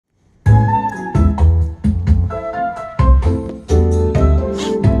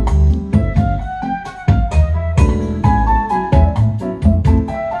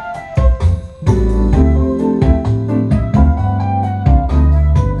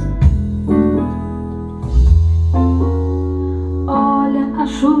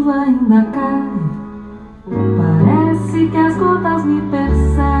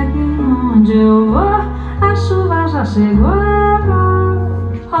chegou agora.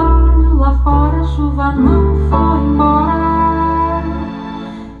 Olho lá fora, a chuva não foi embora.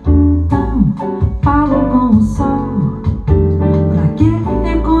 Então falo com o sol, pra que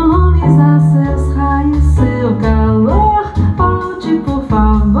economizar seus raios, seu calor? Volte por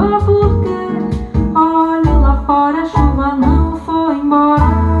favor, porque olho lá fora, a chuva não foi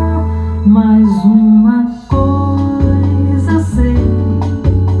embora. Mais uma coisa eu sei,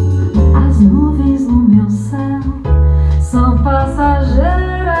 as nuvens no meu céu são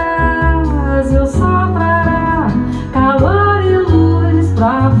passageiras, eu soprará calor e luz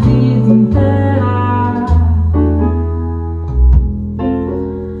pra vida inteira.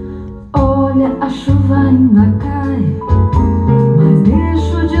 Olha, a chuva ainda cai, mas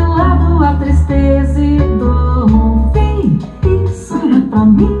deixo de lado a tristeza e dou um fim. Isso não é pra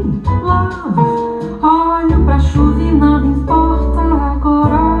mim, love. Olho pra chuva e nada importa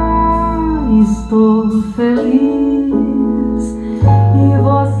agora. Estou feliz e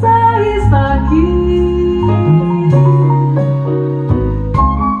você está aqui.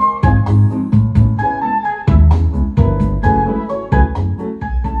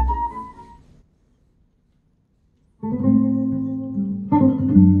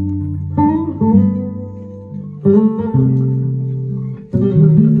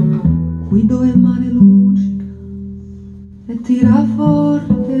 Guido il mare luccica e tira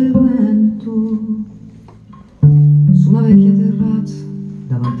forte il vento sulla vecchia terrazza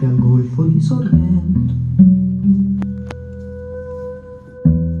davanti al golfo di Sorrento.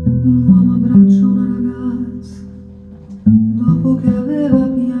 Un uomo abbraccia una ragazza dopo che aveva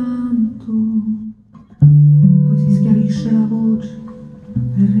pianto, poi si schiarisce la voce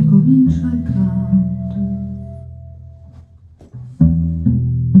e ricomincia il canto.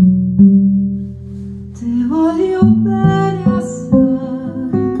 Te voglio bene assai,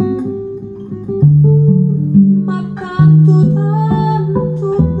 ma tanto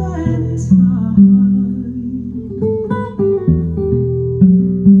tanto bene sai.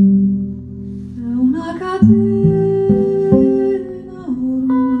 È una catena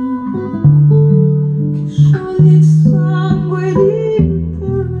ormai che scioglie il sangue di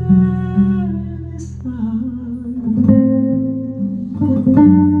te, ne sai.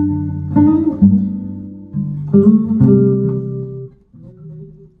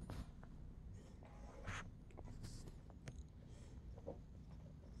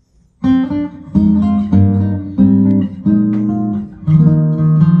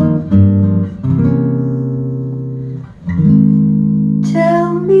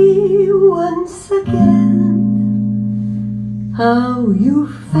 Tell me once again how you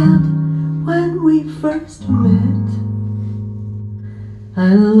felt when we first met.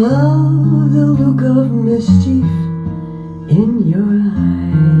 I love the look of mischief in your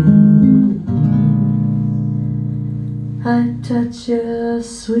eye. I touch your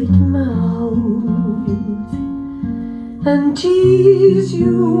sweet mouth and tease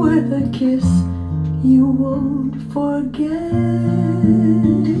you with a kiss you won't forget.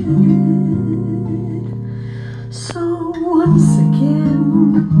 So once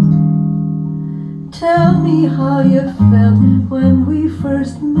again, tell me how you felt when we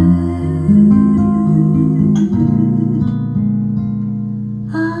first met.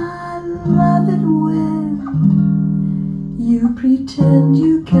 I love it when you pretend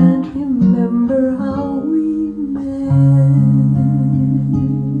you can't remember how we met.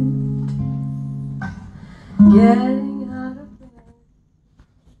 Getting out of bed.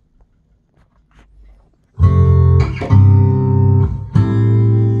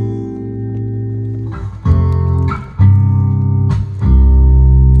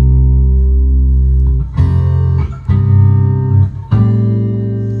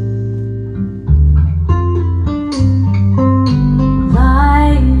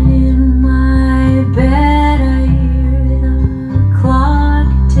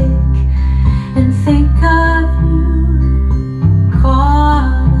 Think of you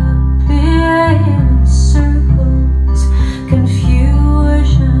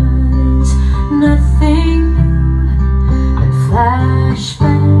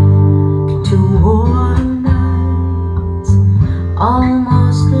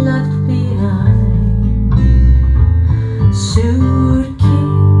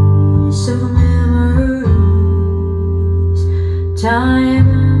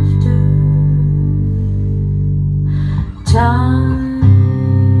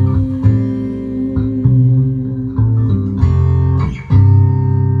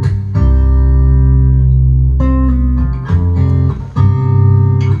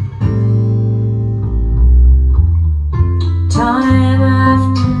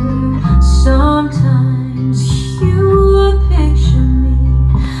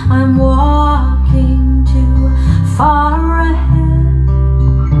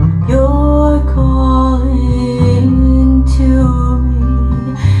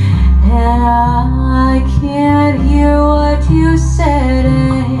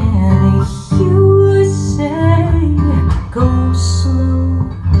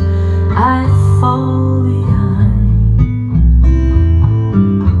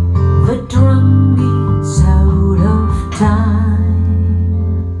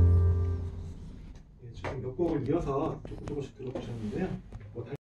몇 곡을 이어서 조금씩 들어보셨는데요.